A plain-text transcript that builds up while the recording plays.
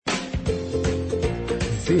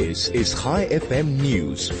This is ChaiFM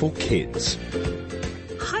News for Kids.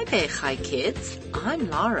 Hi there, Hi Kids. I'm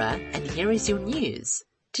Lara, and here is your news.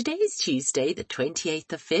 Today is Tuesday, the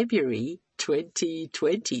 28th of February,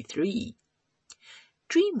 2023.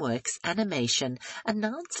 DreamWorks Animation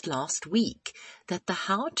announced last week that the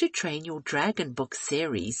How to Train Your Dragon book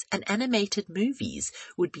series and animated movies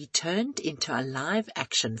would be turned into a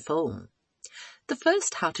live-action film. The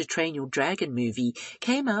first How to Train Your Dragon movie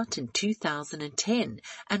came out in 2010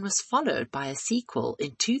 and was followed by a sequel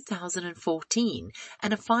in 2014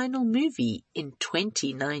 and a final movie in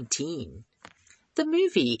 2019. The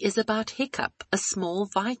movie is about Hiccup, a small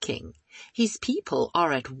Viking. His people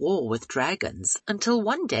are at war with dragons until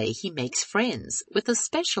one day he makes friends with a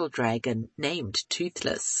special dragon named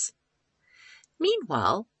Toothless.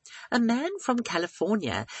 Meanwhile, a man from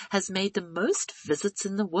California has made the most visits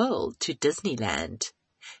in the world to Disneyland.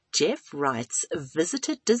 Jeff Wrights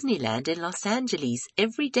visited Disneyland in Los Angeles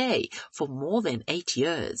every day for more than 8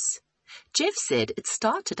 years. Jeff said it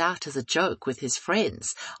started out as a joke with his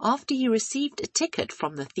friends after he received a ticket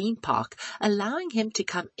from the theme park allowing him to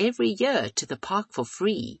come every year to the park for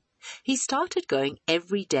free. He started going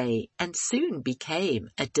every day and soon became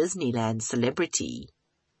a Disneyland celebrity.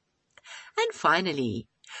 And finally,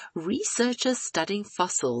 researchers studying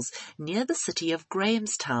fossils near the city of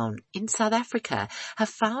Grahamstown in South Africa have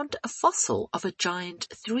found a fossil of a giant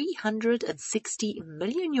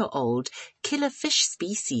 360-million-year-old killer fish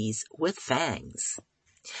species with fangs.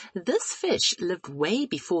 This fish lived way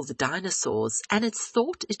before the dinosaurs, and it's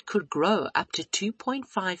thought it could grow up to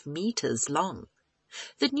 2.5 meters long.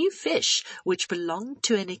 The new fish, which belonged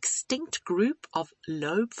to an extinct group of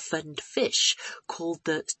lobe-finned fish called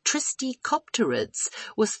the Tristicopterids,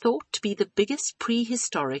 was thought to be the biggest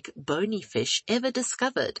prehistoric bony fish ever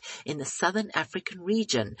discovered in the southern African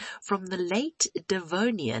region from the late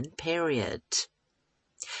Devonian period.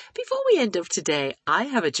 Before we end off today, I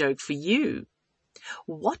have a joke for you.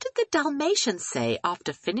 What did the Dalmatian say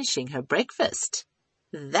after finishing her breakfast?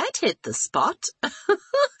 That hit the spot.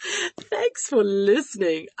 Thanks for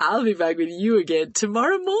listening. I'll be back with you again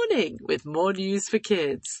tomorrow morning with more news for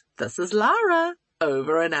kids. This is Lara,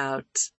 over and out.